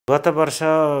गत वर्ष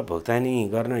भुक्तानी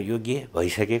गर्न योग्य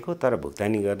भइसकेको तर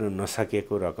भुक्तानी गर्न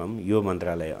नसकेको रकम यो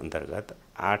मन्त्रालय अन्तर्गत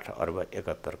 8 अर्ब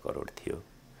 71 करोड थियो।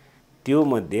 त्यो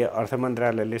मध्ये अर्थ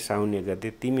मन्त्रालयले साउन 1 गते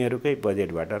तिमीहरूकै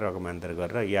बजेटबाट रकमान्तर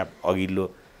गरेर या अघिल्लो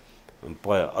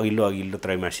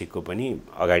त्रैमासिकको पनि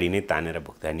अगाडि नै तानेर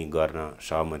भुक्तानी गर्न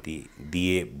सहमति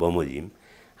दिए बमोजिम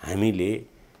हामीले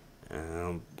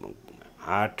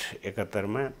 871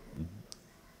 मा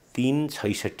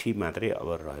 366 मात्रै अब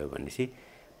रह्यो भनेपछि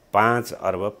 5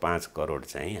 अर्ब 5 करोड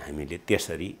चाहिँ हामीले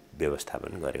त्यसरी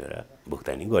व्यवस्थापन गरेर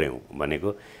भुक्तानी गर्यौं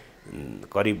भनेको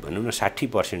करिब भनौं न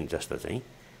 60% जस्तो चाहिँ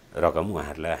रकम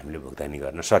उहाँहरूलाई हामीले भुक्तानी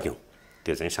गर्न सक्यौं।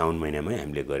 त्यो चाहिँ साउन महिनामै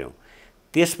हामीले गर्यौं।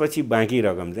 त्यसपछि बाँकी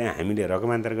रकम चाहिँ हामीले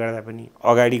रकमान्तर गर्दा पनि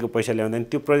अगाडिको पैसा ल्याउँदा पनि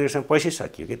त्यो प्रोजेक्टसँग पैसै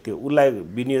सकियो के त्यो उसलाई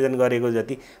विनियोजन गरेको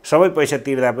जति सबै पैसा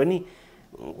तिर्दा पनि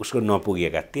उसको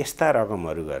नपुगेका त्यस्ता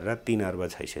रकमहरू गरेर 3 अर्ब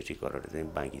 66 करोड चाहिँ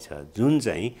बाँकी छ जुन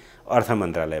चाहिँ अर्थ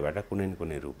मन्त्रालयबाट कुनै न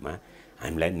कुनै रूपमा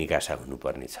हामीलाई निकासा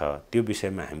हुनुपर्ने छ। त्यो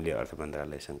विषयमा हामीले अर्थ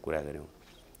मन्त्रालयसँग कुरा गर्यौं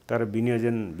तर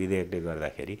विनियोजन विधेयकले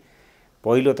गर्दाखेरि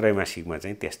पहिलो त्रैमासिकमा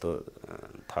चाहिँ त्यस्तो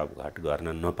थपघट गर्न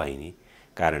नपाइने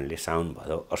कारणले साउन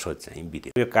भदौ असोज चाहिँ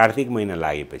बित्यो। यो कार्तिक महिना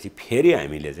लागेपछि फेरि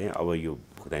हामीले चाहिँ अब यो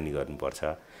भुक्तानी गर्नुपर्छ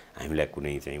हामीलाई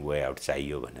कुनै चाहिँ वे आउट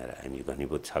चाहियो भनेर हामी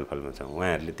घनीभूत छलफलमा छौं।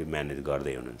 उहाँहरूले त्यो म्यानेज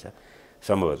गर्दै हुनुहुन्छ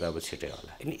सम्भवतः अब छिटै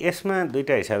होला। अनि यसमा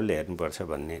दुईटा हिसाबले हेर्नुपर्छ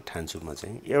भन्ने ठान्छु म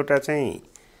चाहिँ। एउटा चाहिँ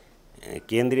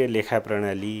केन्द्रीय लेखा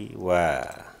प्रणाली वा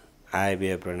आय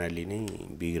व्यय प्रणाली नै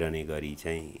बिग्रने गरी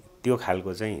चाहिँ त्यो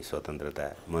खालको चाहिँ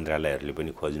स्वतन्त्रता मन्त्रालयहरूले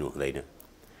पनि खोज्नु हुँदैन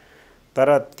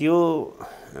तर त्यो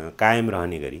कायम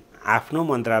रहने गरी आफ्नो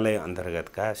मन्त्रालय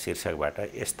अन्तर्गतका शीर्षकबाट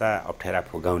यस्ता अप्ठ्यारा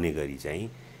फुकाउने गरी चाहिँ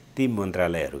ती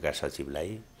मन्त्रालयहरूका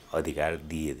सचिवलाई अधिकार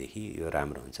दिएदेखि यो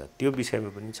राम्रो हुन्छ। त्यो विषयमा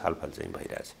पनि छलफल चाहिँ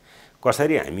भइरहेछ।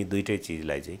 कसरी हामी दुईटै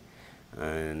चिजलाई चाहिँ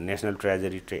नेशनल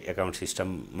ट्रेजरी एकाउन्ट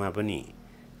सिस्टममा पनि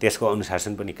त्यसको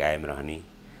अनुशासन पनि कायम रहने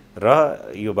र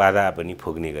यो बाधा पनि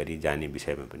फुक्ने गरी जाने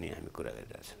विषयमा पनि हामी कुरा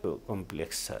गरिरहेछौँ।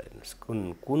 कम्प्लेक्स छ हेर्नुस्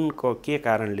कुनको के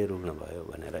कारणले रुग्न भयो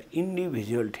भनेर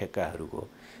इन्डिभिजुअल ठेक्काहरूको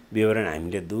विवरण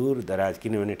हामीले दूर दराज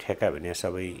किनभने ठेक्का भने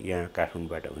सबै यहाँ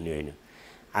काठमाडौँबाट हुने होइन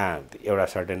एउटा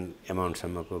सर्टेन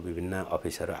एमाउन्टसम्मको विभिन्न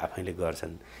अफिसहरू आफैले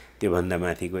गर्छन् त्योभन्दा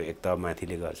माथिको एक तह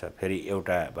माथिले गर्छ फेरि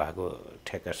एउटा भएको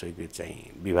ठेक्का स्वीकृत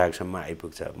चाहिँ विभागसम्म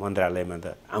आइपुग्छ मन्त्रालयमा त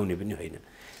आउने पनि होइन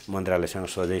मन्त्रालयसँग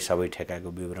सोझै सबै ठेक्काको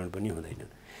विवरण पनि हुँदैन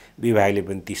विभागले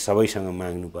पनि ती सबैसँग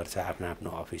माग्नुपर्छ आफ्नो आफ्नो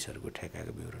अफिसहरूको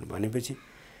ठेक्काको विवरण भनेपछि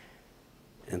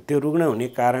त्यो रुग्न हुने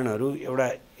कारणहरू एउटा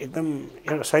एकदम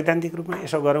सैद्धान्तिक रूपमा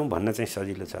यसो गरौँ भन्न चाहिँ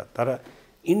सजिलो छ तर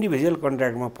इन्डिभिजुअल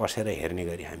कन्ट्र्याक्टमा पसेर हेर्ने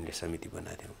गरी हामीले समिति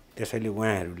बनाएको थियौँ। त्यसैले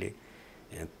उहाँहरूले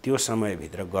त्यो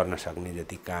समयभित्र गर्न सक्ने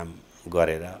जति काम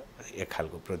गरेर एक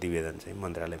खालको प्रतिवेदन चाहिँ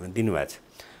मन्त्रालयमा दिनुभएको छ।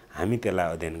 हामी त्यसलाई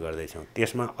अध्ययन गर्दैछौँ।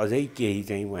 त्यसमा अझै केही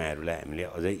चाहिँ उहाँहरूलाई हामीले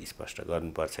अझै स्पष्ट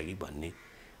गर्नुपर्छ कि भन्ने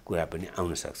कुरा पनि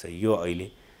आउन सक्छ। यो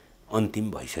अहिले अन्तिम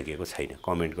भइसकेको छैन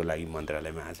कमेन्टको लागि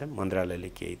मन्त्रालयमा आछ मन्त्रालयले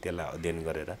केही त्यसलाई अध्ययन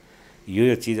गरेर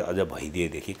यो चीज अझ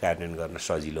भइदिएदेखि कार्यान्वयन गर्न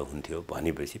सजिलो हुन्थ्यो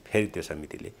भनेपछि फेरि त्यो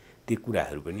समितिले ती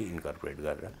कुराहरू पनि इन्कर्पोरेट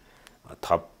गरेर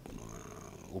थप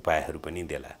उपायहरू पनि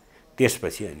देला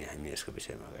त्यसपछि अनि हामी यसको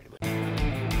विषयमा अगाडि बढ्छौँ।